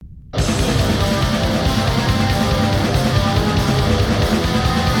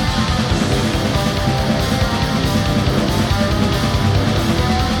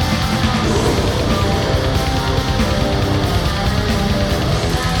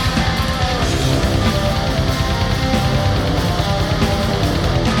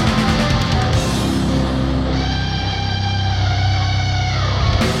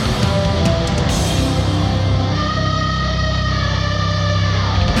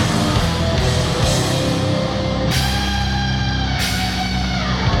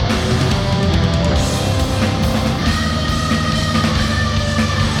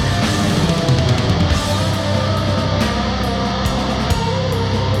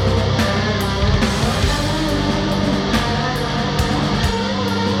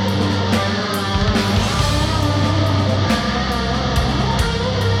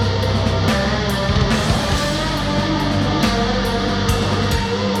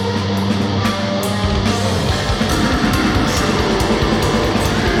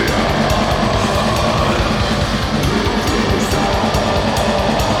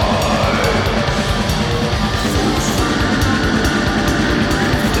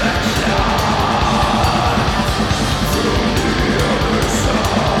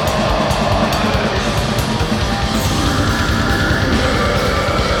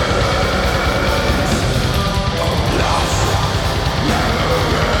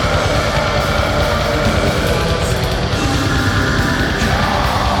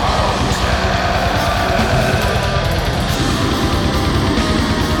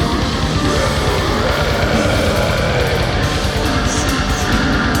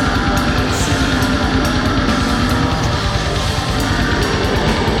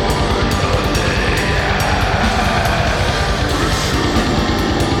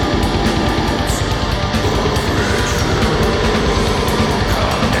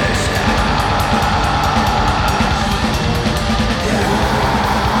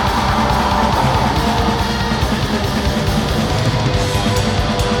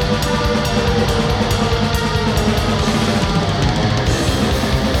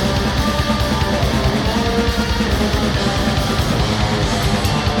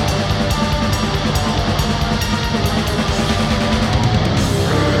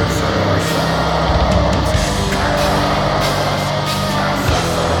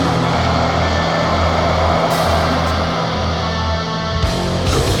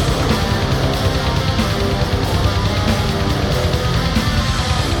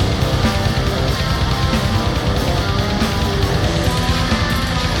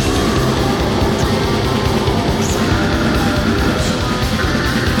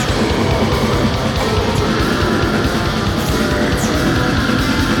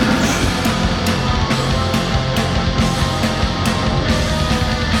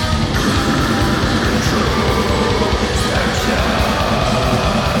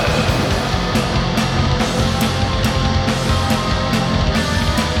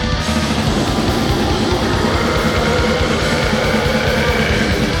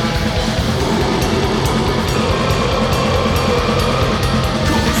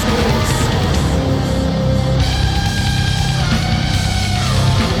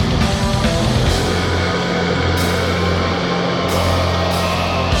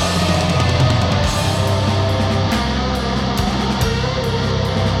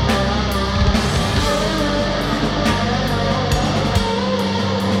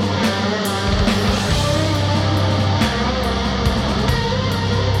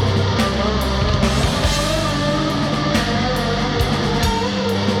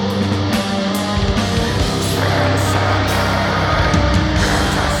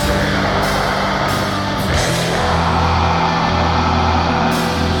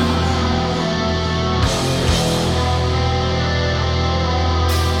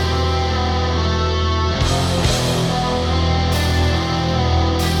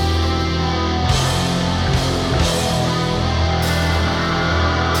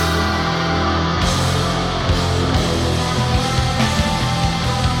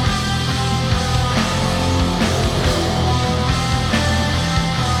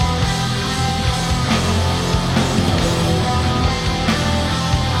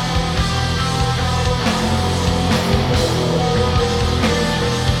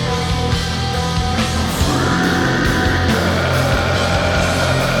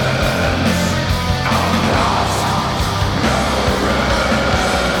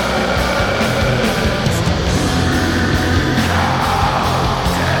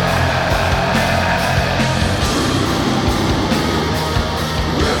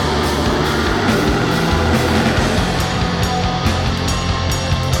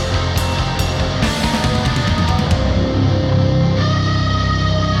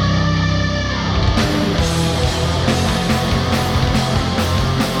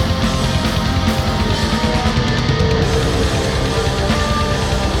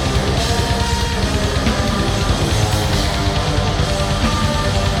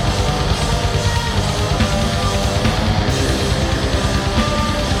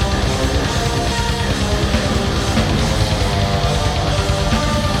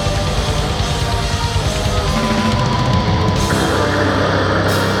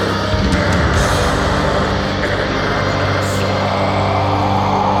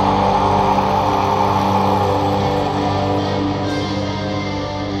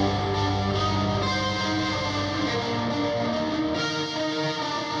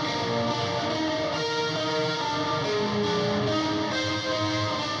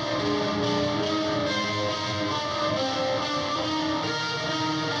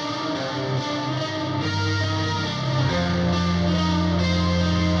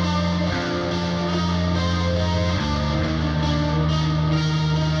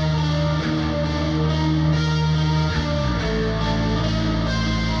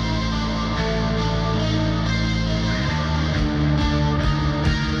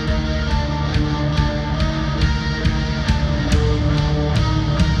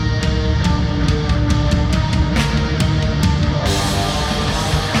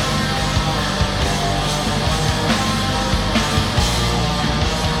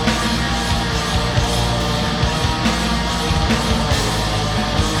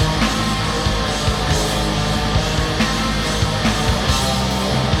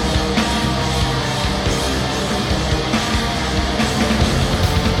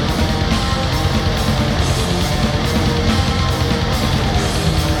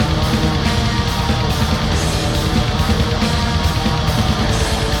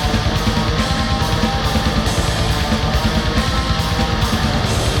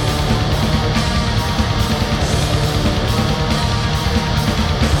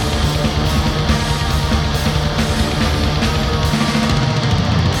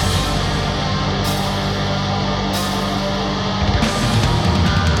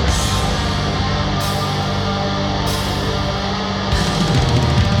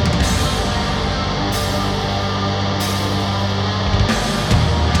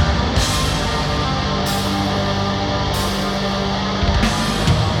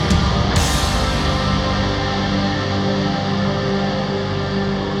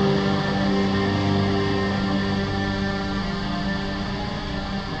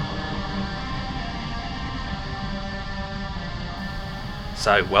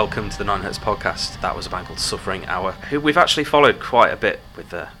So, welcome to the 9 Hertz podcast. That was a band called Suffering Hour, who we've actually followed quite a bit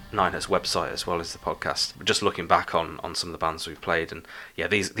with the 9 Hertz website as well as the podcast. We're just looking back on some of the bands we've played, and yeah,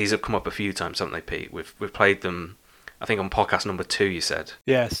 these have come up a few times, haven't they, Pete? We've played them, I think, on podcast number 2, you said.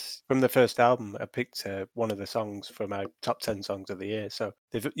 Yes, from the first album, I picked one of the songs from our top 10 songs of the year. So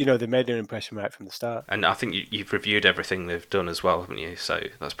they made an impression right from the start. And I think you've reviewed everything they've done as well, haven't you? So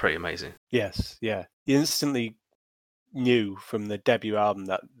that's pretty amazing. Yes, yeah. You instantly knew from the debut album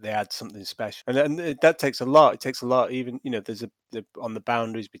that they had something special, and that takes a lot. It takes a lot. Even there's on the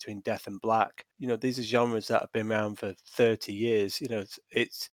boundaries between death and black. These are genres that have been around for 30 years.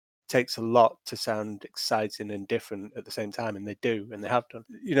 It takes a lot to sound exciting and different at the same time, and they do, and they have done.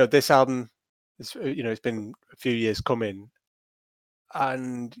 This album, it's been a few years coming,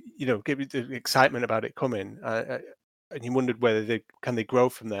 and give you the excitement about it coming, and you wondered whether they grow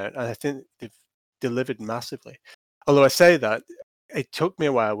from there, and I think they've delivered massively. Although I say that, it took me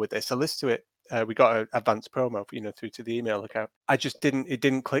a while with this. I listened to it. We got an advanced promo, through to the email account. It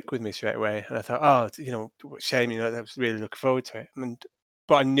didn't click with me straight away. And I thought, what shame, I was really looking forward to it.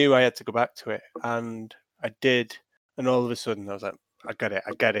 But I knew I had to go back to it. And I did. And all of a sudden I was like, I get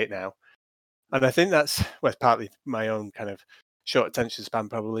it now. And I think that's, it's partly my own kind of short attention span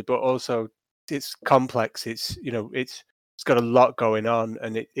probably, but also it's complex. It's got a lot going on,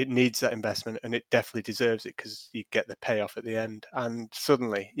 and it needs that investment, and it definitely deserves it because you get the payoff at the end. And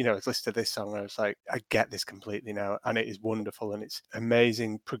suddenly, I was listening to this song, and I was like, I get this completely now, and it is wonderful, and it's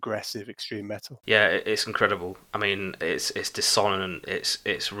amazing, progressive, extreme metal. Yeah, it's incredible. I mean, it's dissonant.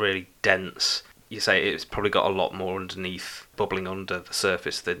 It's really dense. You say it's probably got a lot more underneath, bubbling under the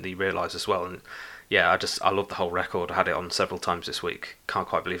surface than you realise as well. And yeah, I love the whole record. I had it on several times this week. Can't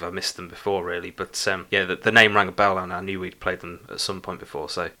quite believe I missed them before, really. But the name rang a bell, and I knew we'd played them at some point before.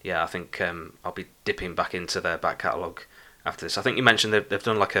 So yeah, I think I'll be dipping back into their back catalogue after this. I think you mentioned they've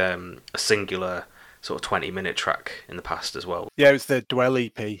done like a singular sort of 20-minute track in the past as well. Yeah, it was the Dwell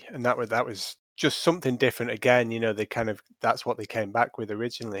EP, and that was just something different again. They that's what they came back with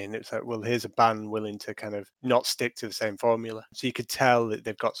originally, and it's like, well, here's a band willing to kind of not stick to the same formula. So you could tell that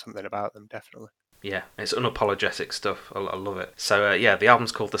they've got something about them, definitely. Yeah, it's unapologetic stuff. I love it. So the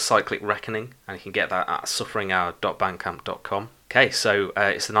album's called The Cyclic Reckoning, and you can get that at sufferinghour.bandcamp.com. Okay, so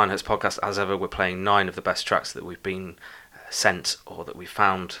it's the 9 Hertz podcast. As ever, we're playing 9 of the best tracks that we've been sent or that we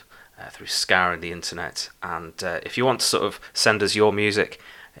found through scouring the internet. And if you want to sort of send us your music,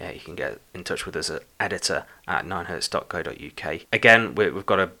 you can get in touch with us at editor@9hertz.co.uk. Again, we've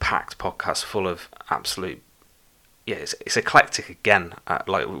got a packed podcast full of absolute... Yeah, it's eclectic again.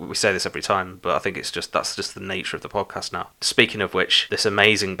 Like we say this every time, but I think that's just the nature of the podcast now. Speaking of which, this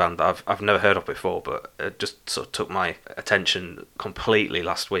amazing band that I've never heard of before, but it just sort of took my attention completely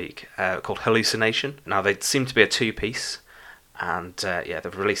last week, called Hallucination. Now they seem to be a 2-piece, and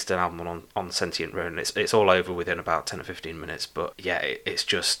they've released an album on Sentient Ruin. It's all over within about 10 or 15 minutes, but yeah, it's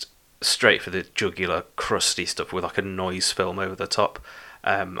just straight for the jugular, crusty stuff with like a noise film over the top.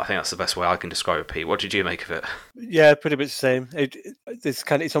 I think that's the best way I can describe it, Pete. What did you make of it? Yeah, pretty much the same.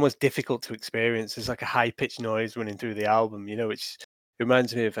 It's almost difficult to experience. There's like a high-pitched noise running through the album, which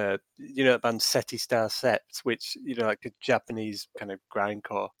reminds me of the band Seti Star Sept, which like a Japanese kind of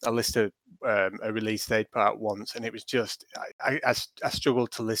grindcore. I listened to a release they'd put out once, and it was just I struggled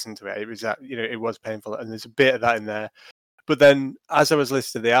to listen to it. It was that it was painful, and there's a bit of that in there. But then, as I was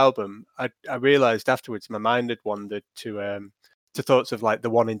listening to the album, I realised afterwards my mind had wandered to thoughts of like the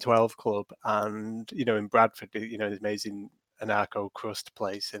 1 in 12 Club, and in Bradford, the amazing anarcho crust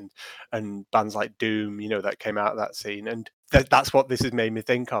place, and bands like Doom, that came out of that scene, and that's what this has made me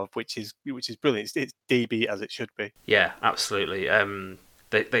think of, which is brilliant. It's DB as it should be. Yeah, absolutely.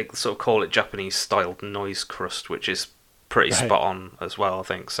 They sort of call it Japanese styled noise crust, which is pretty spot on as well, I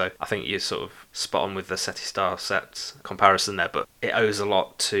think. So I think you're sort of spot on with the Seti Star Sept comparison there, but it owes a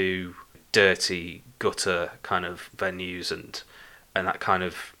lot to dirty gutter kind of venues and that kind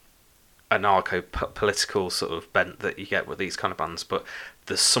of anarcho-political sort of bent that you get with these kind of bands, but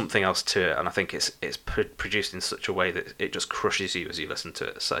there's something else to it, and I think it's produced in such a way that it just crushes you as you listen to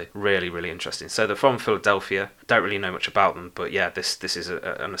it. So really, really interesting. So they're from Philadelphia. Don't really know much about them, but yeah, this is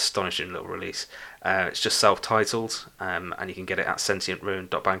an astonishing little release. It's just self-titled, and you can get it at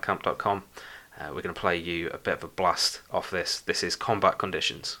sentientruin.bandcamp.com. We're going to play you a bit of a blast off this. This is Combat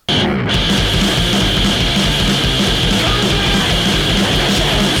Conditions. Conditions.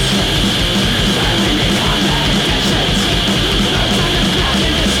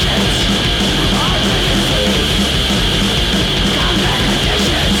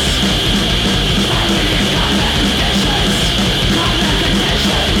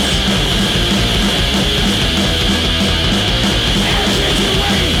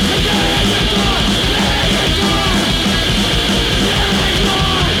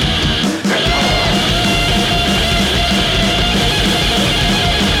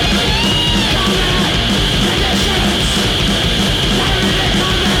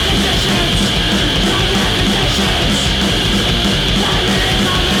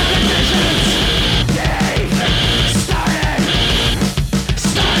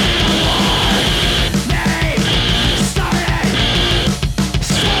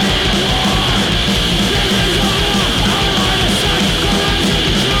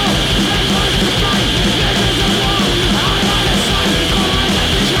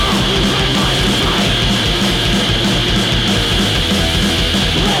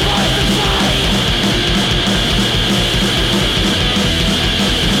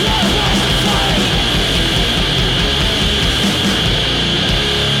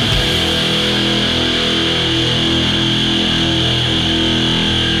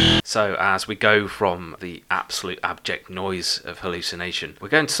 So as we go from the absolute abject noise of Hallucination, we're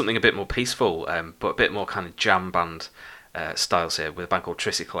going to something a bit more peaceful, but a bit more kind of jam band styles here, with a band called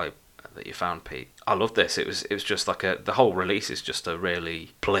Triciclo that you found, Pete. I love this. It was just like the whole release is just a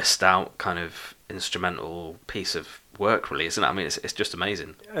really blissed out kind of instrumental piece of work, really, isn't it? I mean, it's just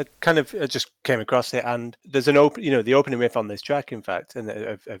amazing. I just came across it, and there's the opening riff on this track, in fact, and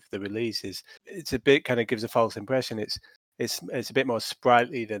of the release it's a bit kind of gives a false impression. It's a bit more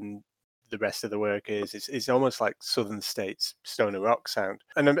sprightly than the rest of the work is. It's almost like Southern States stoner rock sound,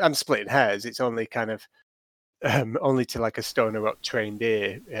 and I'm splitting hairs. It's only kind of only to like a stoner rock trained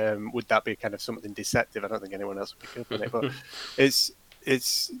ear would that be kind of something deceptive. I don't think anyone else would pick up on it, but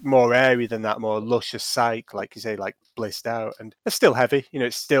it's more airy than that, more luscious psych, like you say, like blissed out, and it's still heavy.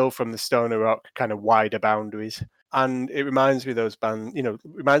 It's still from the stoner rock kind of wider boundaries, and it reminds me of those bands.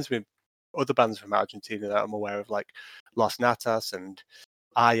 Reminds me of other bands from Argentina that I'm aware of, like Los Natas and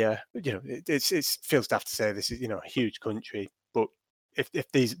Aya. It feels daft to say this is a huge country, but if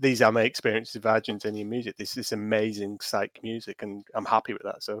these are my experiences of Argentinian music, this is amazing psych music, and I'm happy with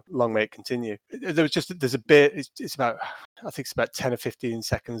that. So long may it continue. There's a bit. It's about, I think it's about 10 or 15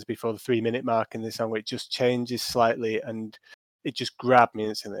 seconds before the 3-minute mark in this song, where it just changes slightly, and it just grabbed me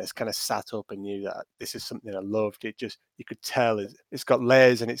instantly. It's kind of sat up and knew that this is something I loved. You could tell it's got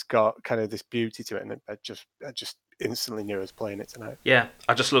layers and it's got kind of this beauty to it, and I just instantly knew I was playing it tonight. Yeah,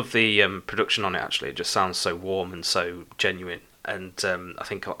 I just love the production on it. Actually, it just sounds so warm and so genuine. And I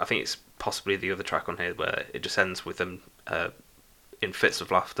think it's possibly the other track on here where it just ends with them in fits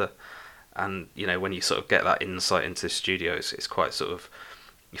of laughter, and when you sort of get that insight into the studio, it's quite sort of,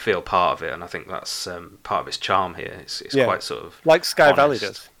 you feel part of it, and I think that's part of its charm here. It's quite sort of like Sky honest. Valley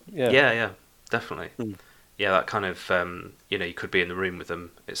does. Yeah, definitely. Yeah, that kind of you could be in the room with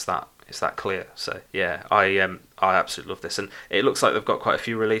them. It's that clear. So yeah, I absolutely love this, and it looks like they've got quite a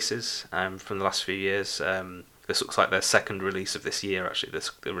few releases from the last few years. This looks like their second release of this year, actually.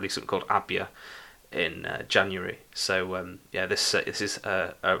 They released something called Abia in January. So this is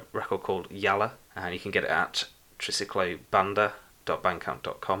a record called Yala, and you can get it at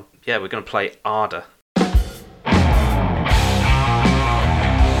triciclobanda.bandcamp.com. Yeah, we're going to play Arde.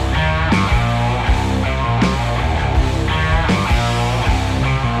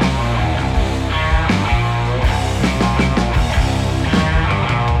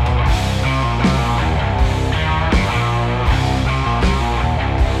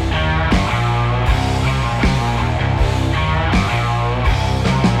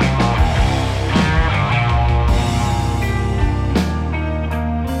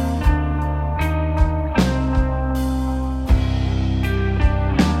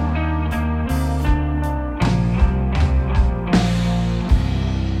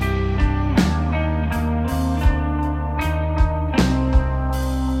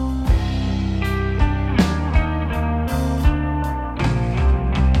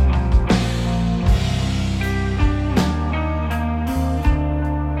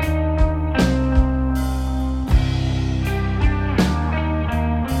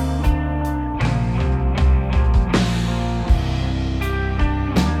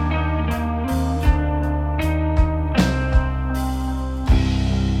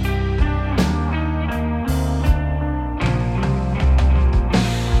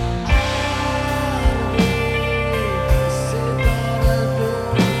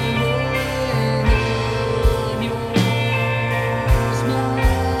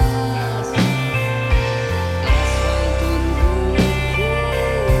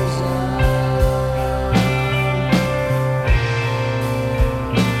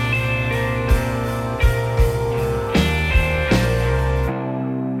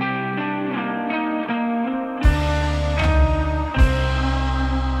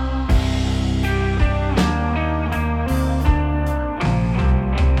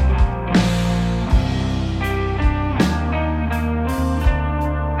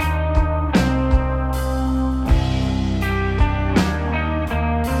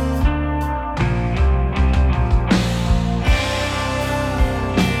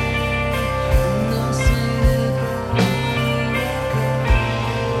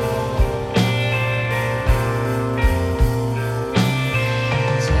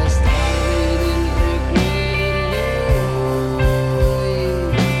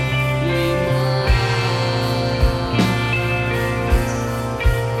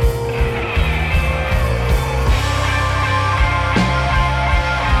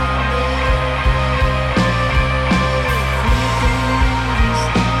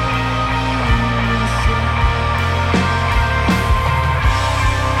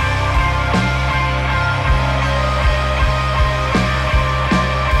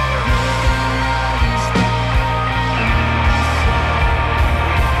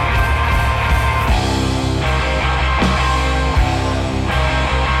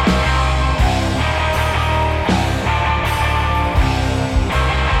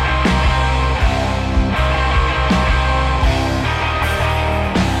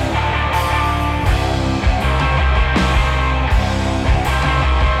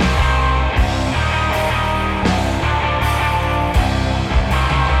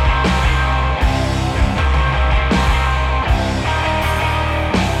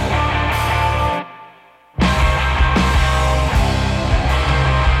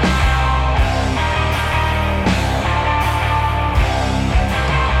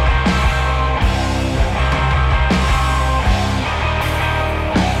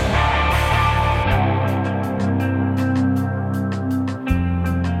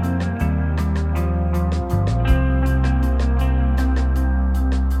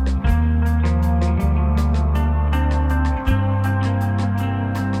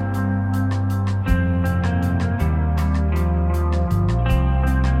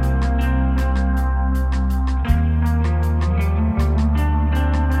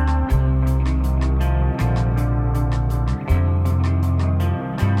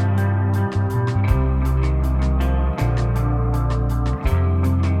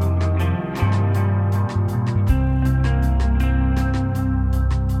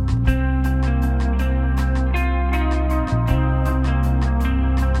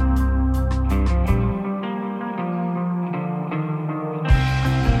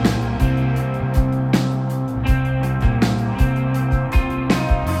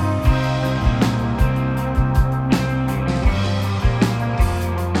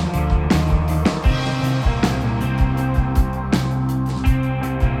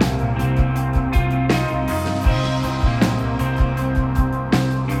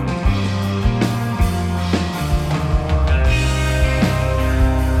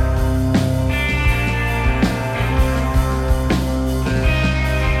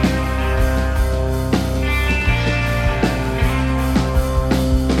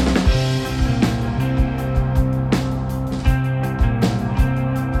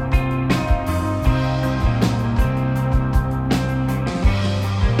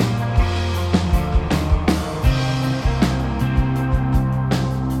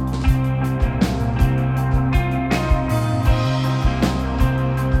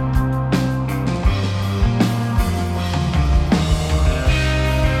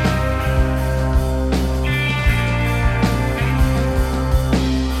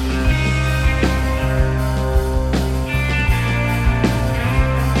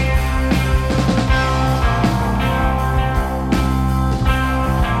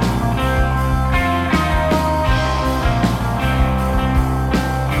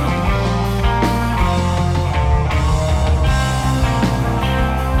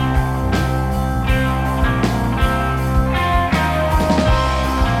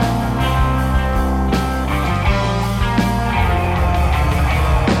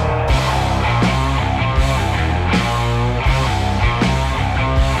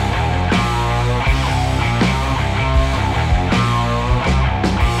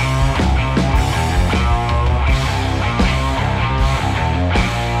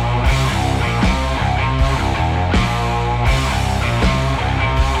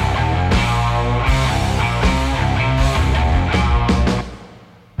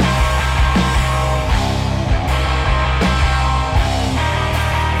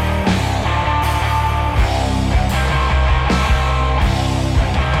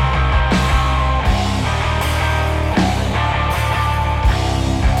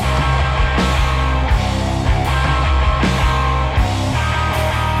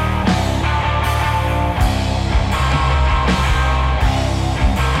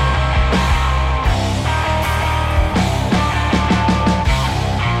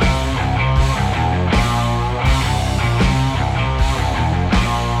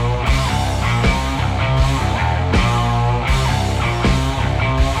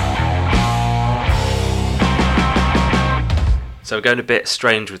 So we're going a bit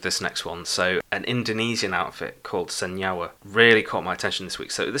strange with this next one. So an Indonesian outfit called Senyawa really caught my attention this week.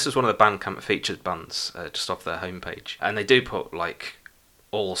 So this is one of the Bandcamp featured bands just off their homepage. And they do put like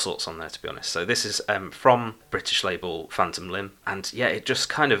all sorts on there, to be honest. So this is from British label Phantom Limb, and yeah, it just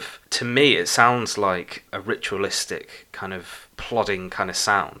kind of, to me, it sounds like a ritualistic kind of plodding kind of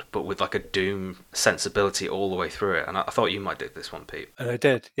sound, but with like a doom sensibility all the way through it. And I thought you might dig this one, Pete. And I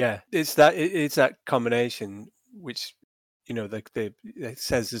did, yeah. It's that combination which, you know, it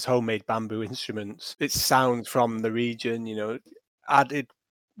says there's homemade bamboo instruments. It's sounds from the region, you know, added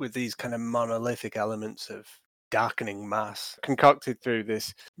with these kind of monolithic elements of darkening mass, concocted through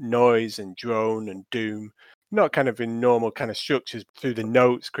this noise and drone and doom, not kind of in normal kind of structures, through the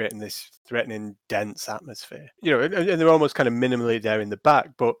notes, creating this threatening, dense atmosphere. You know, and they're almost kind of minimally there in the back,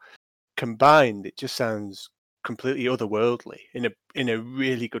 but combined, it just sounds completely otherworldly in a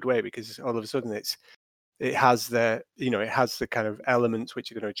really good way, because all of a sudden it has the kind of elements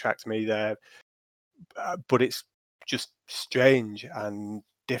which are going to attract me there, but it's just strange and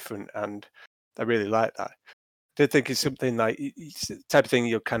different, and I really like that. I think it's something like it's the type of thing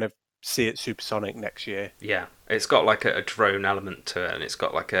you'll kind of see at Supersonic next year. Yeah, it's got like a drone element to it, and it's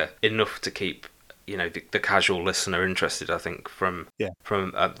got like enough to keep, you know, the casual listener interested, I think, from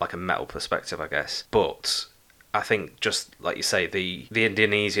like a metal perspective, I guess. But I think, just like you say, the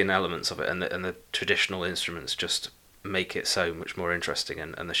Indonesian elements of it and the traditional instruments just make it so much more interesting,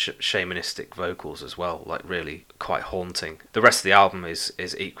 and the shamanistic vocals as well, like really quite haunting. The rest of the album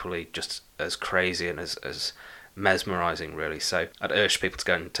is equally just as crazy and as mesmerizing, really. So I'd urge people to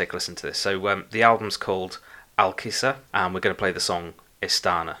go and take a listen to this. So the album's called Alkisah, and we're going to play the song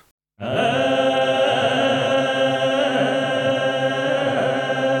Istana.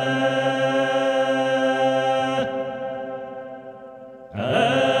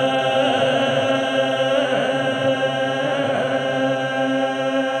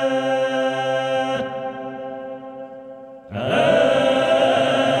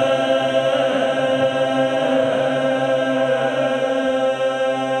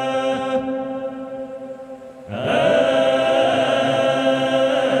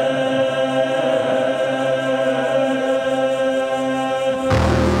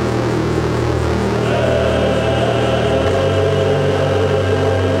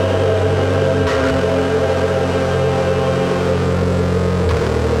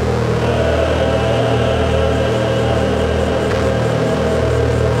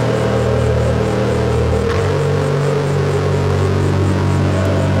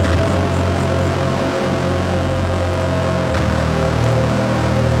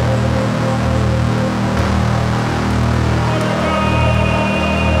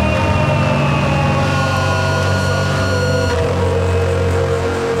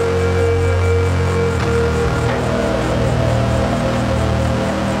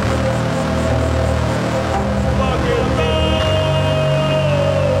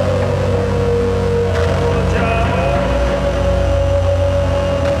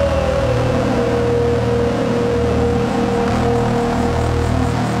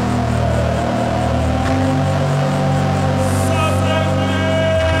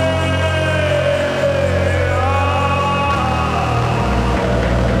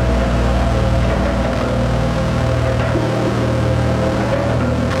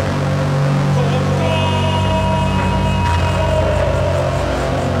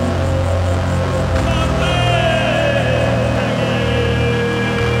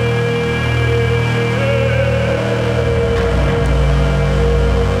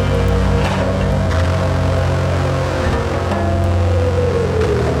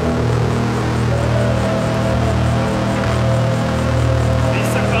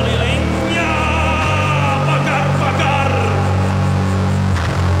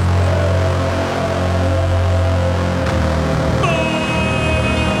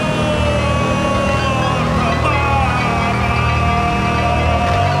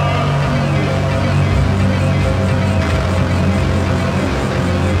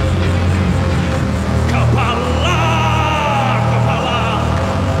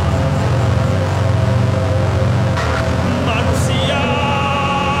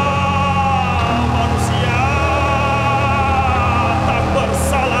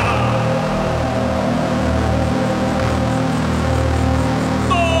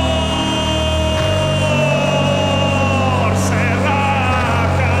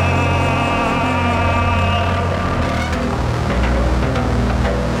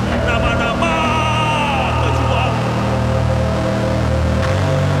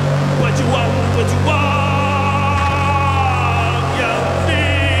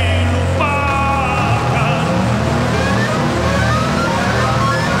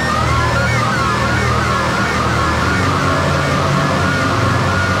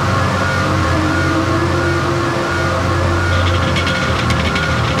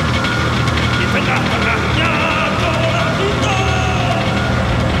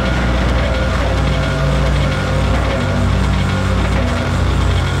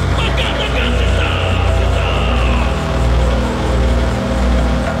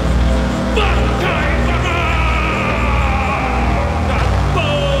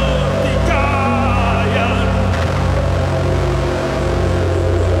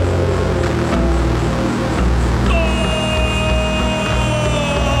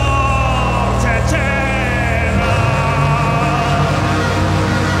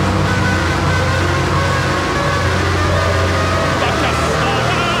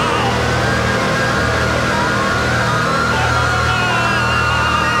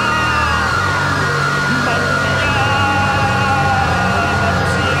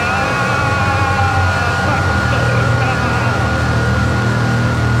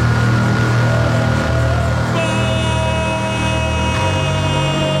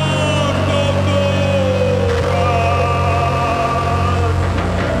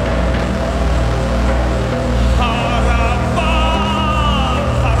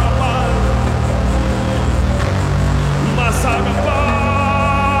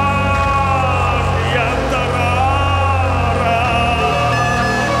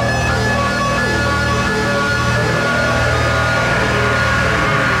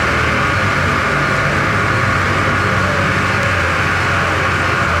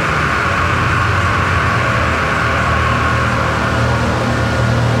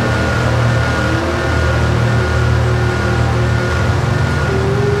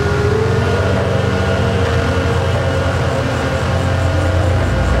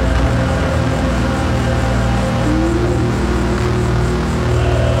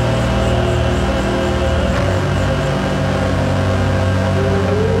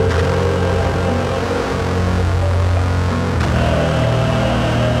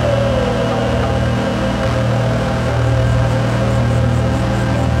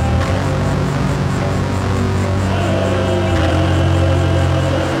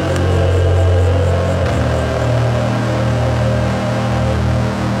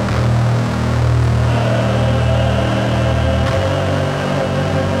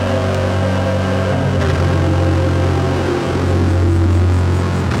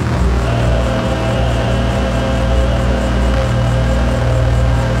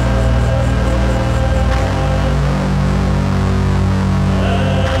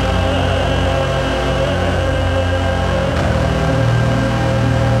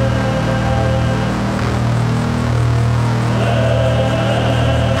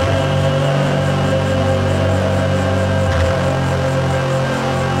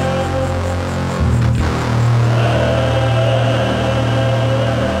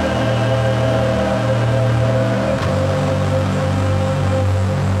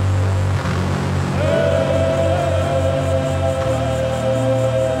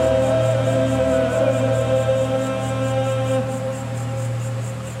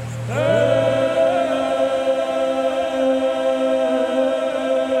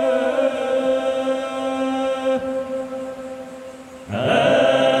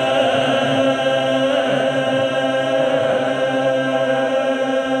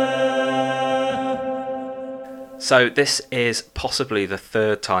 So this is possibly the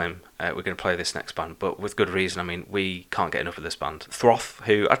third time we're going to play this next band, but with good reason. I mean, we can't get enough of this band. Throth,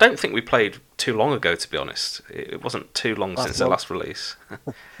 who I don't think we played too long ago, to be honest. It wasn't too long since their last release.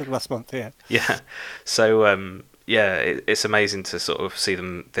 Last month, yeah. Yeah. So, it's amazing to sort of see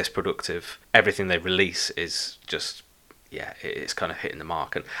them this productive. Everything they release is just, it's kind of hitting the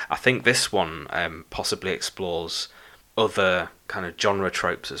mark. And I think this one possibly explores other kind of genre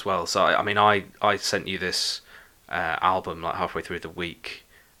tropes as well. So, I sent you this album like halfway through the week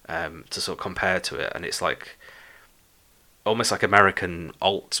to sort of compare to it, and it's like almost like American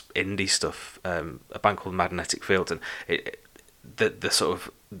alt indie stuff, a band called Magnetic Fields, and the sort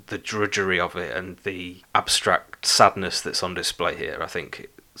of the drudgery of it and the abstract sadness that's on display here, I think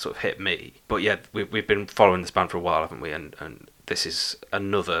it sort of hit me. But yeah, we've been following this band for a while, haven't we? And this is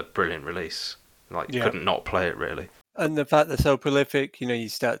another brilliant release. Like, you couldn't not play it, really. And the fact they're so prolific, you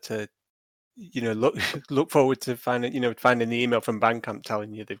start to look forward to finding the email from Bandcamp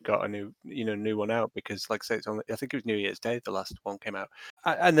telling you they've got a new one out, because like I say, it's only, I think it was New Year's Day the last one came out,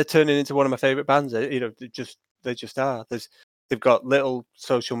 and they're turning into one of my favorite bands. They just are. They've got little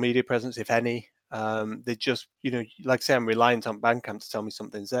social media presence, if any. They just, like I say, I'm reliant on Bandcamp to tell me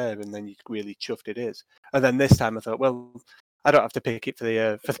something's there, and then you really chuffed it is. And then this time I thought, well, I don't have to pick it for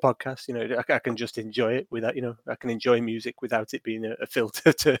the podcast. I can just enjoy it without, I can enjoy music without it being a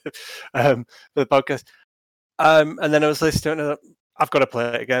filter to for the podcast. And then I was listening to it, and I've got to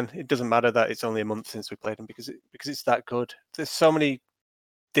play it again. It doesn't matter that it's only a month since we played them, because it's that good. There's so many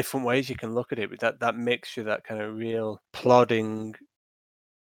different ways you can look at it with that mixture, that kind of real plodding,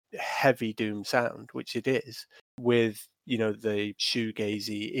 heavy doom sound, which it is, with the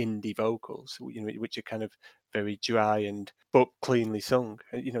shoegazy indie vocals, which are kind of very dry but cleanly sung.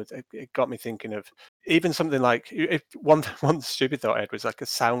 It got me thinking of even something like, if one stupid thought I had was like a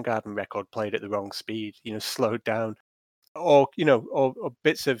Soundgarden record played at the wrong speed, slowed down, or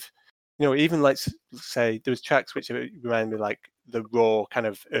bits of, even like, say there was tracks which remind me like the raw kind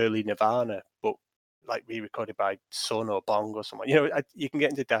of early Nirvana, but like re-recorded by Sun or Bong or someone. You can get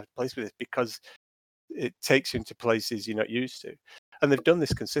into that place with it because it takes you into places you're not used to, and they've done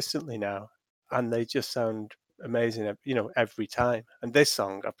this consistently now, and they just sound amazing, every time. And this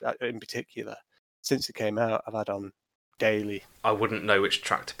song in particular, since it came out, I've had on daily. I wouldn't know which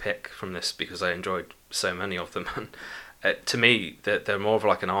track to pick from this because I enjoyed so many of them. To me, they're more of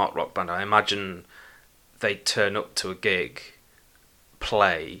like an art rock band. I imagine they'd turn up to a gig,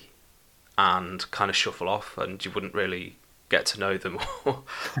 play, and kind of shuffle off, and you wouldn't really get to know them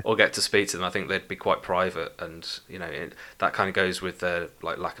or get to speak to them. I think they'd be quite private, and that kind of goes with their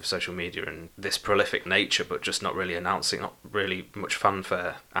like lack of social media and this prolific nature, but just not really announcing, not really much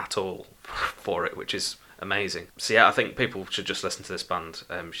fanfare at all for it, which is amazing. So yeah, I think people should just listen to this band.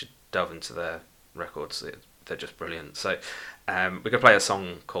 Should delve into their records. They're just brilliant. So we're going to play a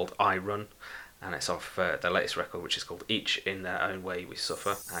song called I Run, and it's off their latest record, which is called Each in Their Own Way We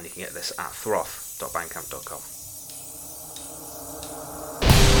Suffer, and you can get this at throth.bandcamp.com.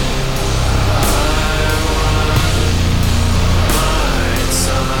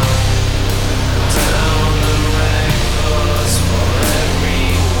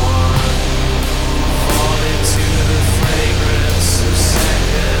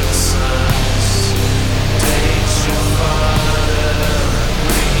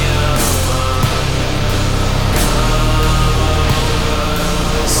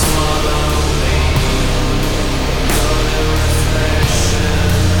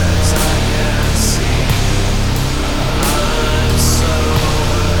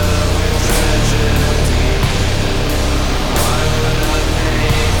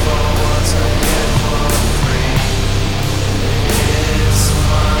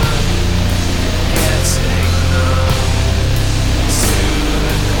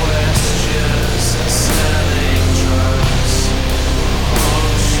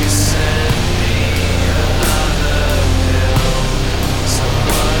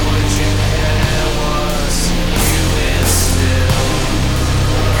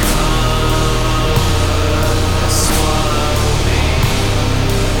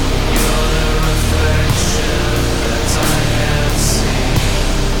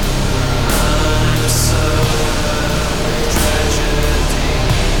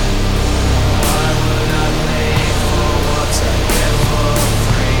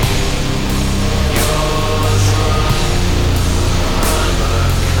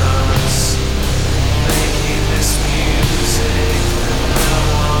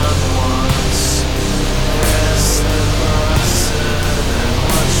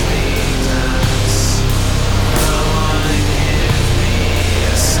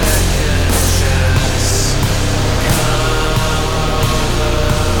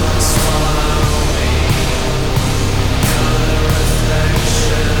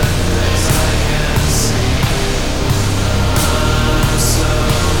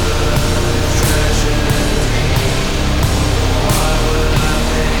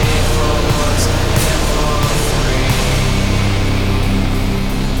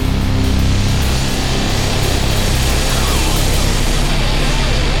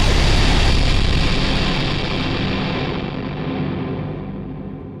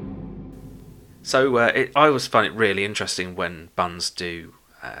 So I always find it really interesting when bands do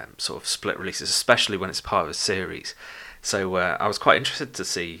sort of split releases, especially when it's part of a series. So I was quite interested to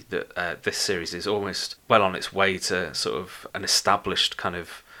see that this series is almost well on its way to sort of an established kind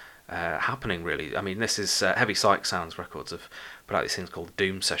of happening, really. I mean, this is Heavy Psych Sounds Records have put out these things called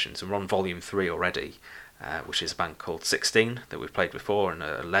Doom Sessions, and we're on Volume 3 already, which is a band called 16 that we've played before, and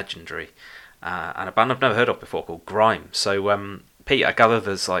a legendary, and a band I've never heard of before called Grime. So, Pete, I gather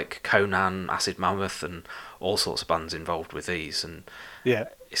there's like Conan, Acid Mammoth, and all sorts of bands involved with these, and Yeah.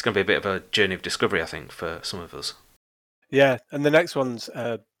 it's going to be a bit of a journey of discovery, I think, for some of us. Yeah, and the next one's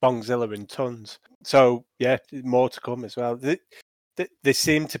Bongzilla and Tons. So yeah, more to come as well. They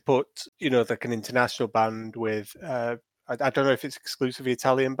seem to put, like an international band with. I don't know if it's exclusively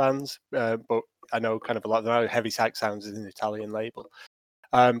Italian bands, but I know kind of a lot. There are Heavy Psych Sounds is an Italian label.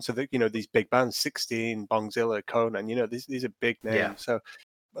 So that these big bands, 16, Bongzilla, Conan. These are big names. Yeah. So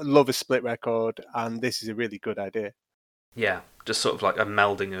I love a split record, and this is a really good idea. Yeah, just sort of like a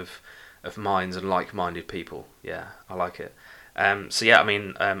melding of minds and like-minded people. Yeah, I like it. So yeah, I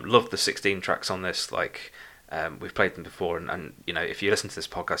mean, love the 16 tracks on this. Like, we've played them before, and if you listen to this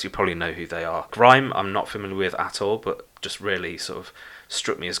podcast, you probably know who they are. Grime, I'm not familiar with at all, but just really sort of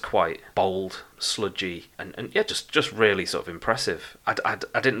struck me as quite bold, sludgy, and yeah, just really sort of impressive. I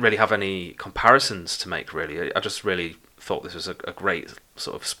didn't really have any comparisons to make, really. I just really thought this was a great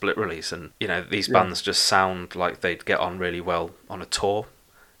sort of split release, and these bands just sound like they'd get on really well on a tour,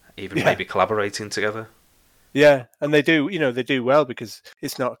 even maybe collaborating together. Yeah, and they do well because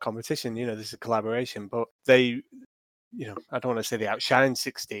it's not a competition, this is a collaboration, but they, I don't want to say they outshine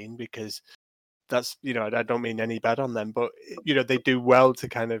 16 because that's, I don't mean any bad on them, but, they do well to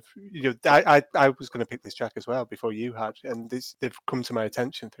kind of, I was going to pick this track as well before you had, and they've come to my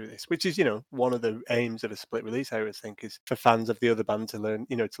attention through this, which is, one of the aims of a split release, I always think, is for fans of the other band to learn,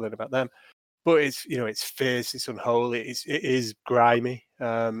 to learn about them. But it's, it's fierce, it's unholy, it is grimy,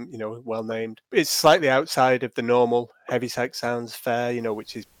 well named. It's slightly outside of the normal Heavy Psych Sounds fare,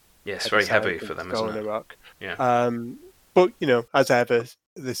 which is it's very heavy for them, isn't it? Rock. Yeah. But as ever,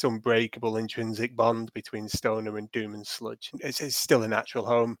 this unbreakable intrinsic bond between stoner and doom and sludge. It's still a natural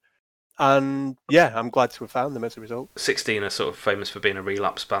home. And yeah, I'm glad to have found them as a result. 16 are sort of famous for being a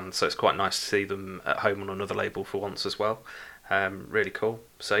relapse band, so it's quite nice to see them at home on another label for once as well. Really cool.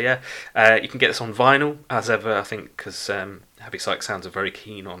 So yeah, you can get this on vinyl as ever, I think, because Heavy Psych Sounds are very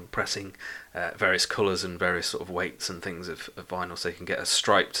keen on pressing various colours and various sort of weights and things of vinyl, so you can get a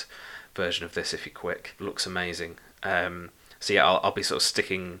striped version of this if you're quick. It looks amazing. So yeah, I'll be sort of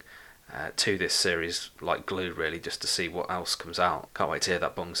sticking to this series like glue, really, just to see what else comes out. Can't wait to hear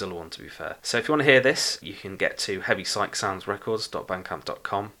that Bongzilla one, to be fair. So if you want to hear this, you can get to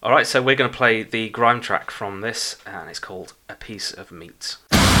heavypsychsoundsrecords.bandcamp.com. Alright, so we're going to play the grime track from this, and it's called A Piece of Meat.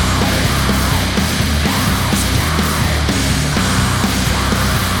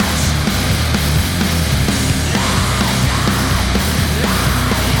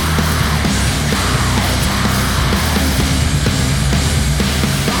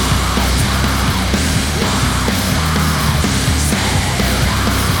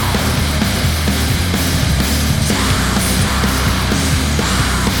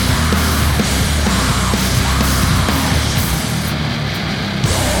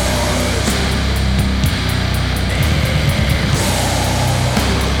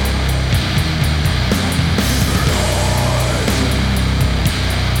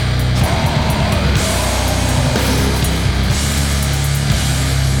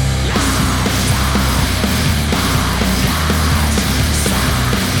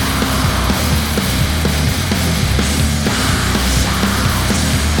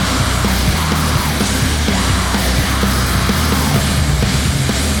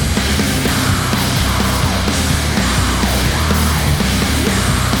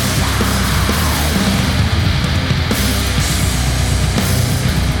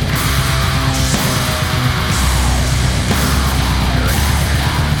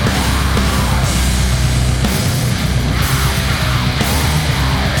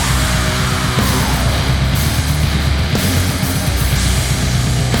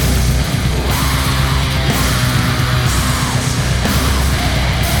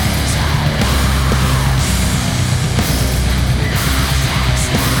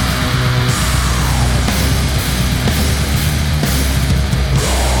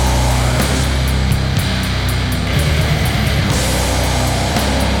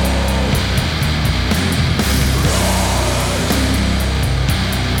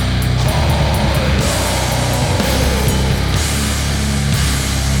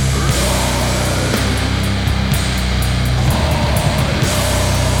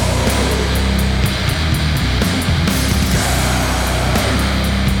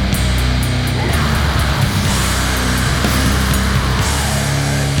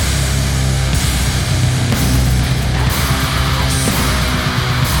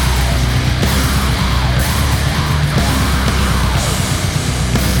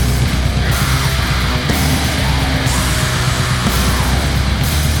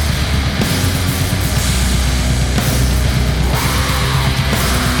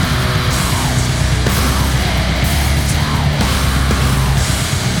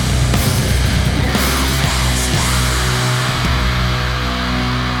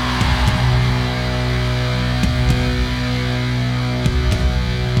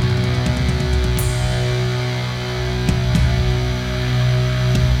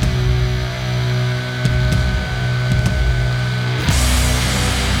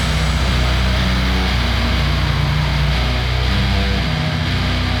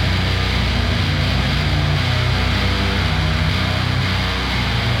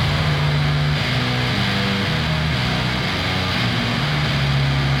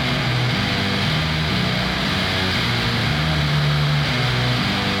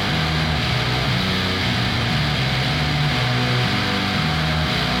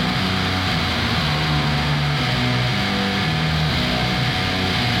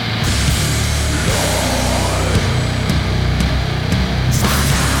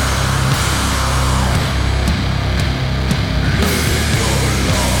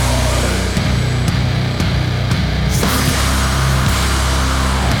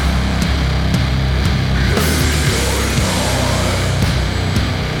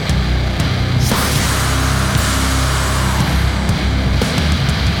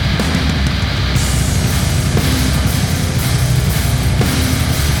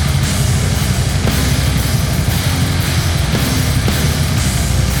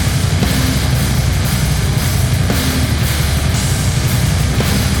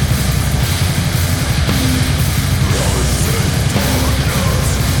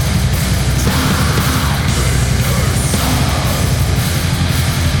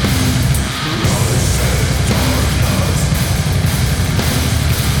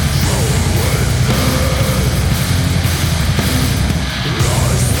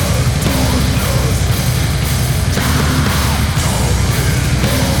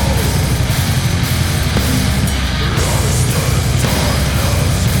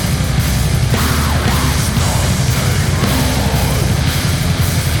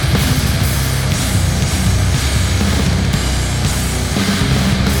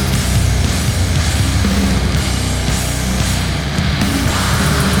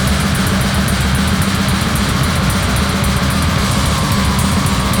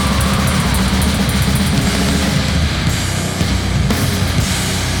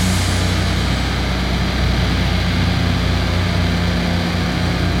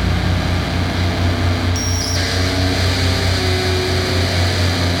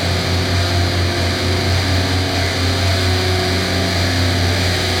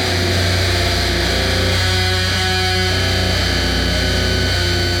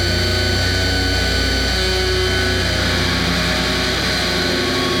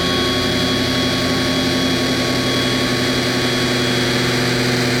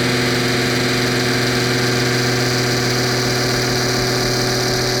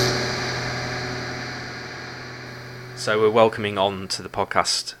 So we're welcoming on to the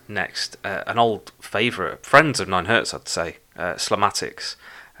podcast next an old favourite, friends of 9Hertz, I'd say, Slomatics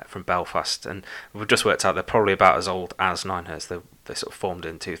from Belfast, and we've just worked out they're probably about as old as 9Hertz. They sort of formed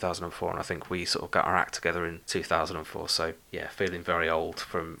in 2004, and I think we sort of got our act together in 2004. So yeah, feeling very old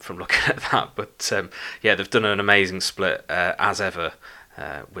from looking at that. But yeah, they've done an amazing split as ever.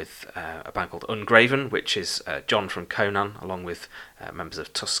 With a band called Ungraven, which is John from Conan, along with members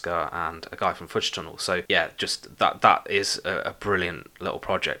of Tuskar and a guy from Fudge Tunnel. So yeah, just that is a brilliant little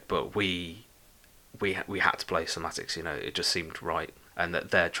project. But we had to play Slomatics, you know, it just seemed right, and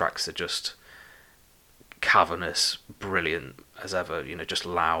that their tracks are just cavernous, brilliant as ever, you know, just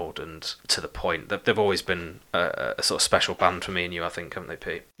loud and to the point. They've always been a sort of special band for me and you, I think, haven't they,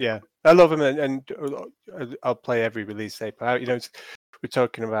 Pete? Yeah, I love them, and I'll play every release they put out. You know, we're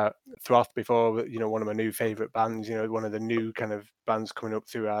talking about Throth before, you know, one of my new favourite bands, you know, one of the new kind of bands coming up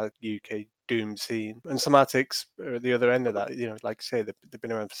through our UK doom scene. And Slomatics are at the other end of that, you know, like I say, they've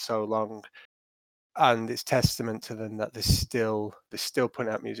been around for so long. And it's testament to them that they're still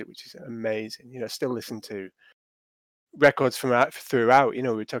putting out music which is amazing. You know, still listen to records from throughout. You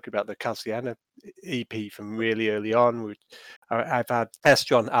know, we were talking about the Calciana EP from really early on. I've had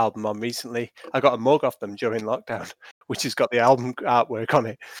Estron album on recently. I got a mug off them during lockdown, which has got the album artwork on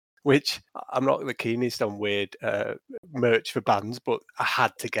it, which I'm not the keenest on weird merch for bands, but I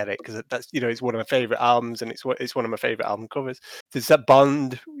had to get it because that's, you know, it's one of my favourite albums, and it's one of my favourite album covers. There's that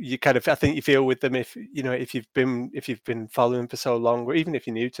bond you kind of, I think you feel with them if you've been following for so long, or even if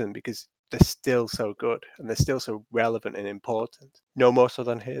you're new to them, because they're still so good and they're still so relevant and important. No more so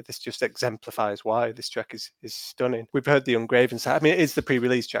than here. This just exemplifies why this track is stunning. We've heard the Ungraven side. I mean, it is the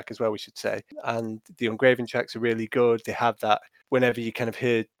pre-release track as well, we should say. And the Ungraven tracks are really good. They have that, whenever you kind of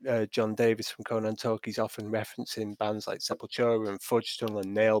hear John Davis from Conan talk, he's often referencing bands like Sepultura and Fudge Tunnel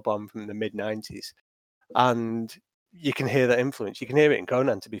and Nail Bomb from the mid-90s. And you can hear that influence. You can hear it in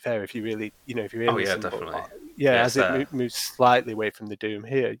Conan, to be fair, if you really, you know, if you're in. Oh yeah, definitely. Yeah, as it moves slightly away from the doom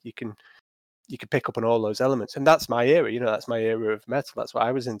here, you can pick up on all those elements. And that's my era, you know, that's my era of metal. That's what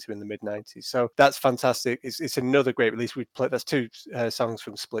I was into in the mid-90s. So that's fantastic. It's another great release. We played, that's two songs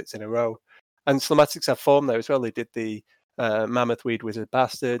from Splits in a row. And Slomatics have formed there as well. They did the Mammoth Weed Wizard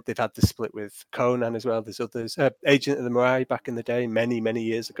Bastard. They've had the split with Conan as well. There's others. Agent of the Mirai back in the day, many, many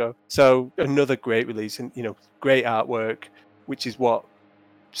years ago. So another great release, and, you know, great artwork, which is what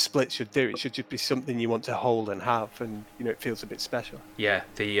Split should do. It should just be something you want to hold and have, and, you know, it feels a bit special. Yeah,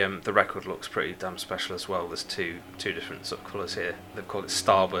 the record looks pretty damn special as well. There's two different sort of colours here. They've called it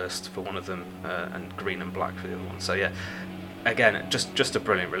Starburst for one of them, and green and black for the other one. So yeah, again, just a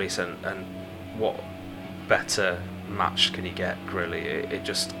brilliant release, and what better match can you get, really? It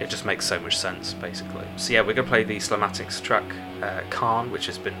just makes so much sense, basically. So yeah, we're going to play the Slomatics track, Kaan, which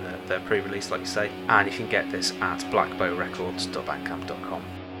has been their pre-release, like you say, and you can get this at blackbowrecords.bandcamp.com.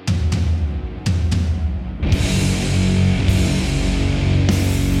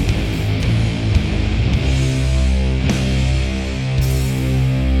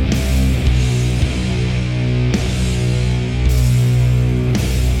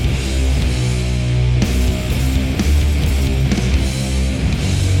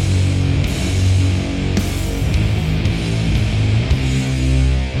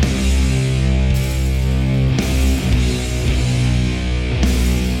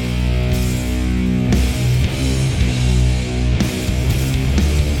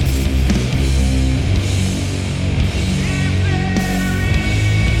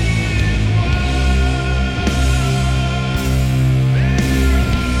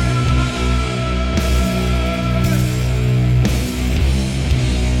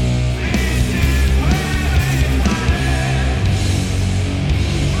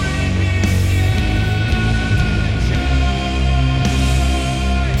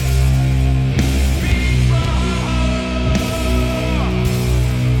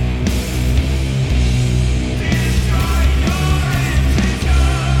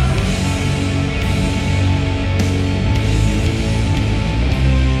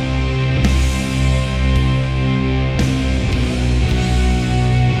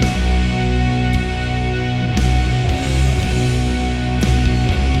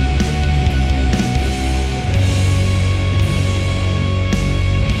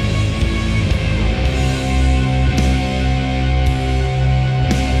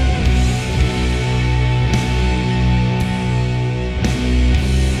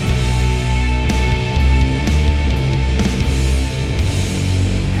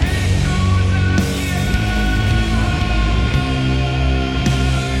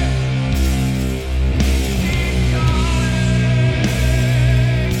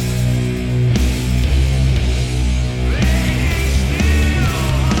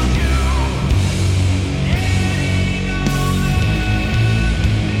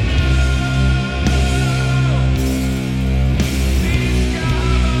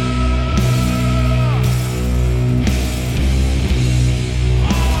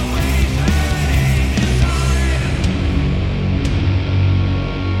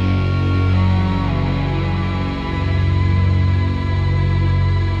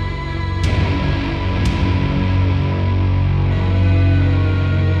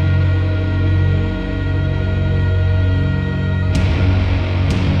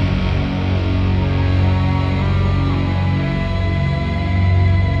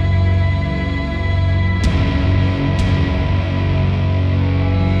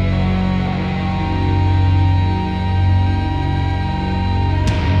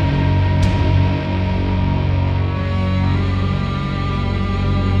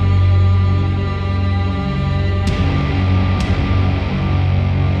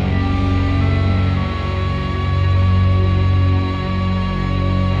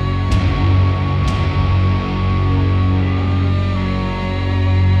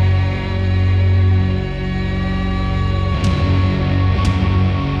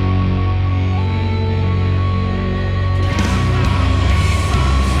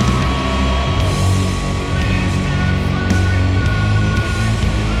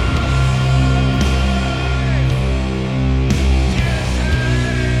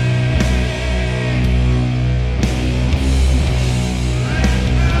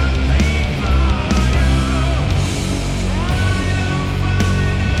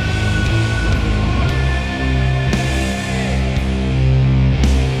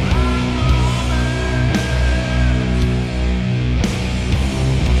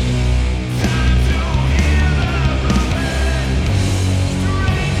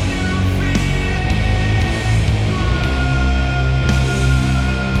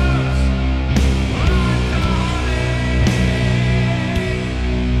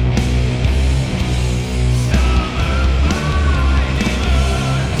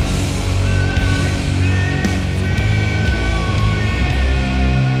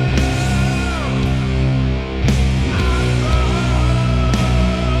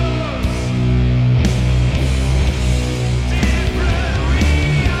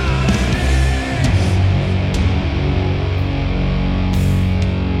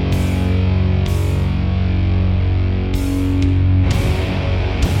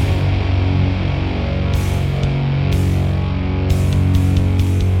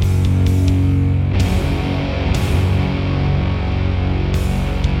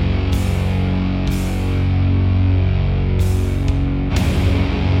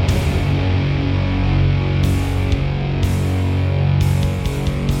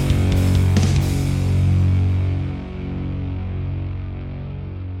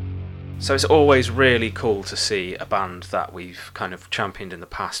 So it's always really cool to see a band that we've kind of championed in the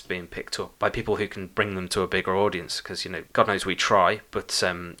past being picked up by people who can bring them to a bigger audience, because, you know, God knows we try, but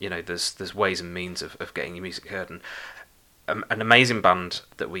you know, there's ways and means of getting your music heard. And an amazing band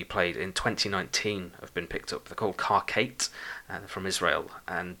that we played in 2019 have been picked up. They're called Karkait, from Israel,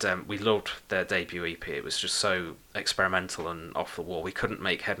 and we loved their debut EP. It was just so experimental and off the wall. We couldn't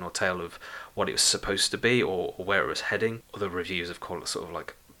make head nor tail of what it was supposed to be or where it was heading. Other reviews have called it sort of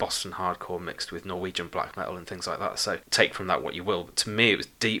like Boston hardcore mixed with Norwegian black metal and things like that, so take from that what you will, but to me it was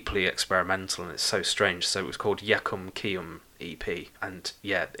deeply experimental and it's so strange. So it was called Yekum Kiyum EP, and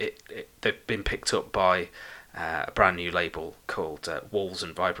yeah, they've been picked up by a brand new label called Walls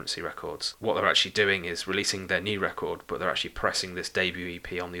and Vibrancy Records. What they're actually doing is releasing their new record, but they're actually pressing this debut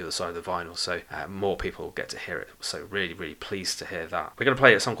EP on the other side of the vinyl, so more people will get to hear it. So really, really pleased to hear that. We're going to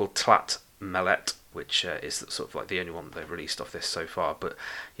play a song called Tlat-Melet, which is sort of like the only one they've released off this so far. But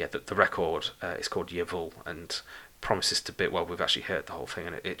yeah, the record is called Yevul and promises to be, well, we've actually heard the whole thing,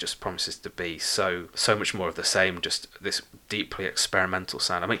 and it just promises to be so much more of the same, just this deeply experimental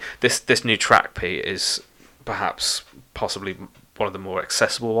sound. I mean, this new track, Pete, is perhaps possibly one of the more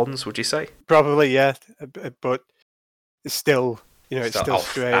accessible ones, would you say? Probably, yeah, but it's still, you know, it's still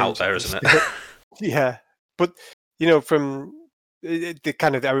strange out there, isn't it? Yeah, but you know, from the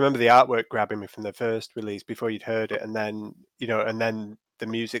kind of, I remember the artwork grabbing me from the first release before you'd heard it, and then, you know, and then the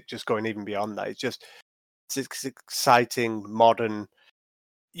music just going even beyond that. It's exciting, modern,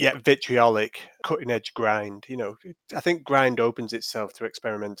 yet vitriolic, cutting edge grind. You know, I think grind opens itself to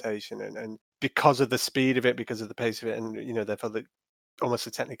experimentation, and because of the speed of it, because of the pace of it, and, you know, therefore almost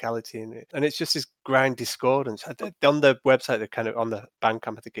the technicality in it, and it's just this grind discordance. On the website, the kind of on the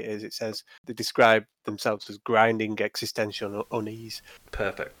Bandcamp, I think it says they describe themselves as grinding existential unease.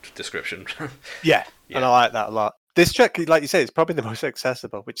 Perfect description. Yeah, and I like that a lot. This track, like you say, is probably the most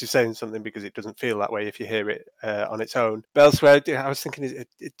accessible, which is saying something because it doesn't feel that way if you hear it on its own. But elsewhere, I was thinking,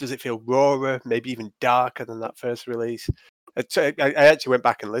 does it feel rawer, maybe even darker than that first release? I actually went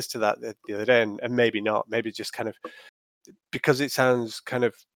back and listened to that the other day, and maybe not. Maybe just kind of, because it sounds kind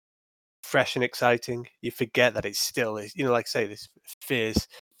of fresh and exciting, you forget that it's still, you know, like I say, this fierce,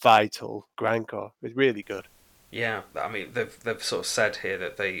 vital grindcore. It's really good. Yeah, I mean, they've sort of said here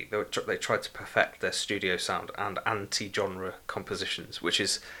that they tried to perfect their studio sound and anti-genre compositions, which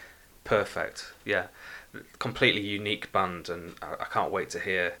is perfect. Yeah, completely unique band, and I can't wait to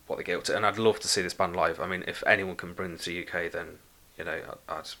hear what they get up to. And I'd love to see this band live. I mean, if anyone can bring them to the UK, then, you know,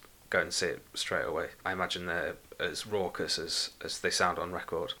 I'd go and see it straight away. I imagine they're as raucous as they sound on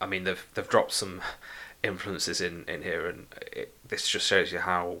record. I mean, they've dropped some influences in here, and this just shows you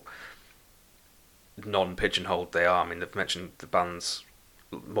how non-pigeonholed they are. I mean, they've mentioned the bands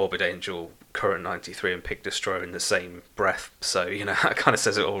Morbid Angel, Current 93 and Pig Destroyer in the same breath, so, you know, that kind of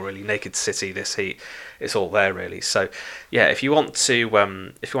says it all really. Naked City, This Heat, it's all there really. So yeah, if you want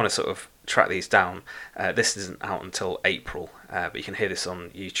to sort of track these down, this isn't out until April, but you can hear this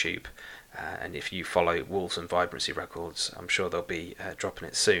on YouTube, and if you follow Wolves and Vibrancy Records, I'm sure they'll be dropping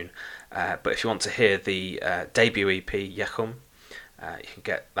it soon. But if you want to hear the debut EP Yechum, you can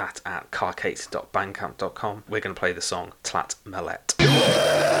get that at karkait.bandcamp.com. We're going to play the song Tlat-Melet.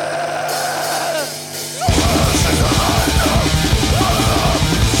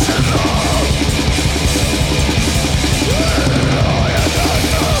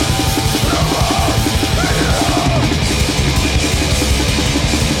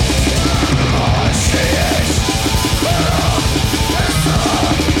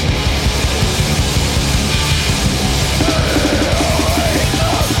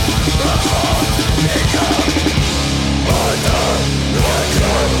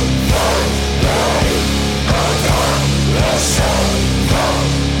 Under the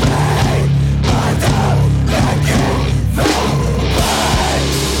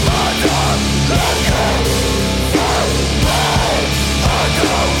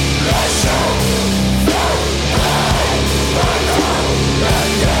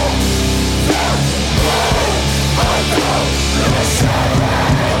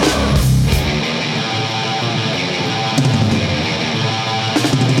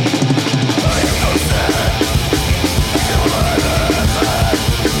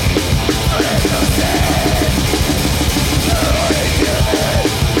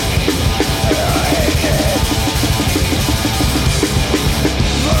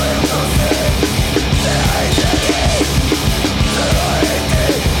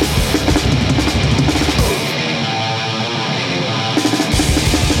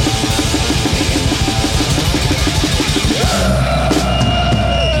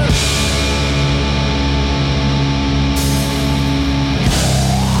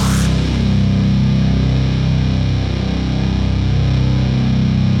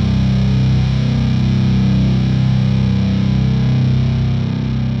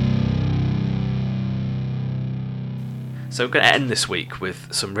So we're going to end this week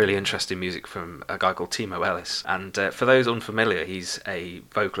with some really interesting music from a guy called Timo Ellis. And for those unfamiliar, he's a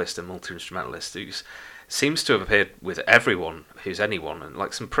vocalist and multi-instrumentalist who seems to have appeared with everyone who's anyone, and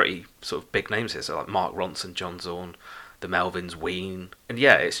like some pretty sort of big names here, so like Mark Ronson, John Zorn, the Melvins, Ween. And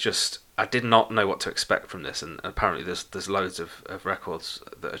yeah, it's just, I did not know what to expect from this, and apparently there's loads of records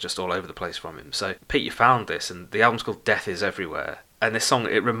that are just all over the place from him. So Pete, you found this, and the album's called Death Is Everywhere. And this song,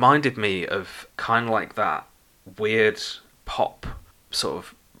 it reminded me of kind of like that weird pop, sort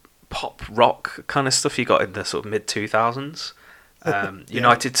of pop rock kind of stuff you got in the sort of mid-2000s.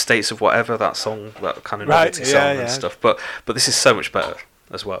 United States of Whatever, that song, that kind of novelty song and stuff. But this is so much better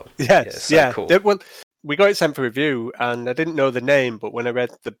as well. Yes, Cool. Well, we got it sent for review, and I didn't know the name, but when I read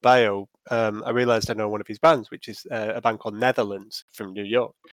the bio, I realised I know one of his bands, which is a band called Netherlands from New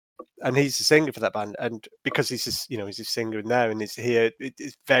York. And he's the singer for that band, and because he's a singer in there and he's here,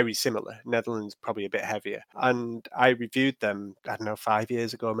 it's very similar. Netherlands probably a bit heavier, and I reviewed them, I don't know, 5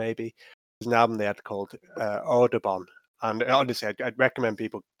 years ago maybe. There's an album they had called Audubon, and honestly, I'd recommend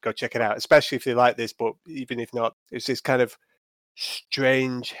people go check it out, especially if they like this. But even if not, it's this kind of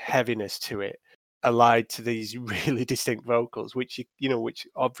strange heaviness to it, allied to these really distinct vocals, which which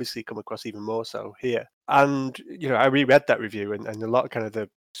obviously come across even more so here. And I reread that review, and a lot of kind of the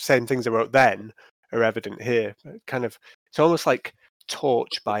same things I wrote then are evident here. Kind of, it's almost like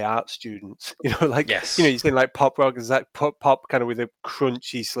Torch by art students. Yes. You think like pop rock is that pop kind of with a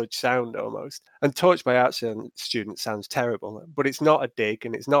crunchy sludge sound almost. And Torch by art students sounds terrible, but it's not a dig,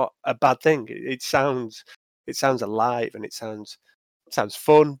 and it's not a bad thing. It sounds alive, and it sounds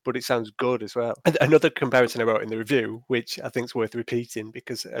fun, but it sounds good as well. And another comparison I wrote in the review, which I think is worth repeating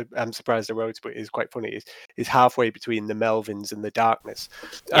because I'm surprised I wrote it, but it is quite funny, is halfway between the Melvins and the Darkness.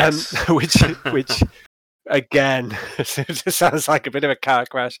 Yes. Which again sounds like a bit of a car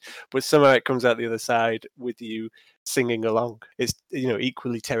crash, but somehow it comes out the other side with you singing along. It's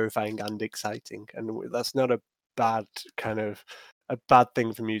equally terrifying and exciting, and that's not a bad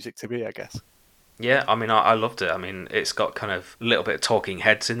thing for music to be, I guess. Yeah, I mean, I loved it. I mean, it's got kind of a little bit of Talking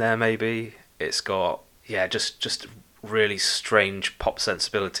Heads in there, maybe. It's got, just really strange pop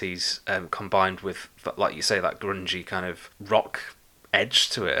sensibilities combined with, like you say, that grungy kind of rock edge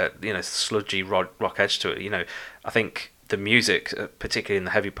to it, sludgy rock edge to it. I think the music, particularly in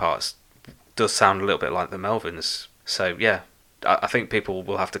the heavy parts, does sound a little bit like the Melvins. So, yeah, I think people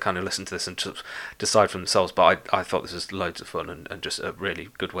will have to kind of listen to this and just decide for themselves, but I thought this was loads of fun and just a really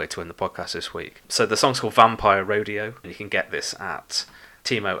good way to end the podcast this week. So the song's called Vampire Rodeo, and you can get this at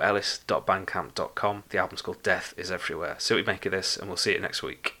timoellis.bandcamp.com. The album's called Death Is Everywhere. See what we make of this, and we'll see you next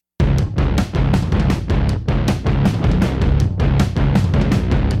week.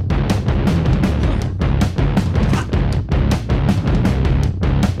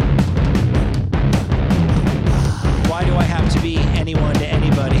 Anyone to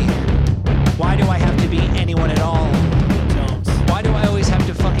anybody? Why do I have to be anyone at all? Why do I always have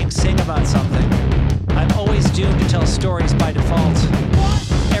to fucking sing about something? I'm always doomed to tell stories by default.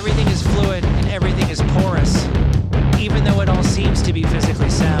 Everything is fluid and everything is porous, even though it all seems to be physically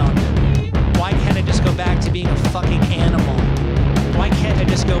sound. Why can't I just go back to being a fucking animal? Why can't I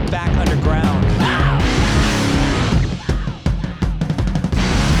just go back underground?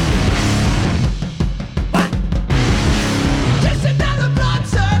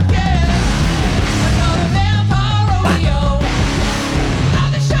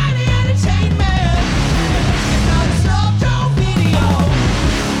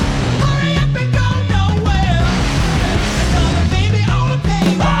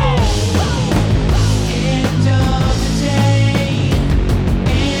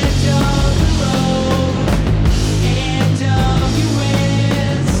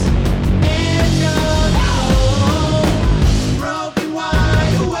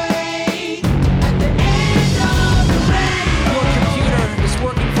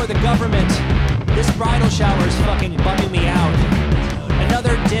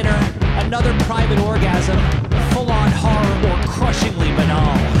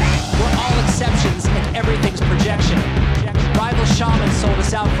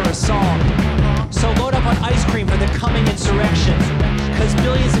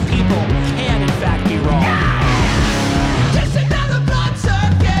 Billions of people can in fact be wrong.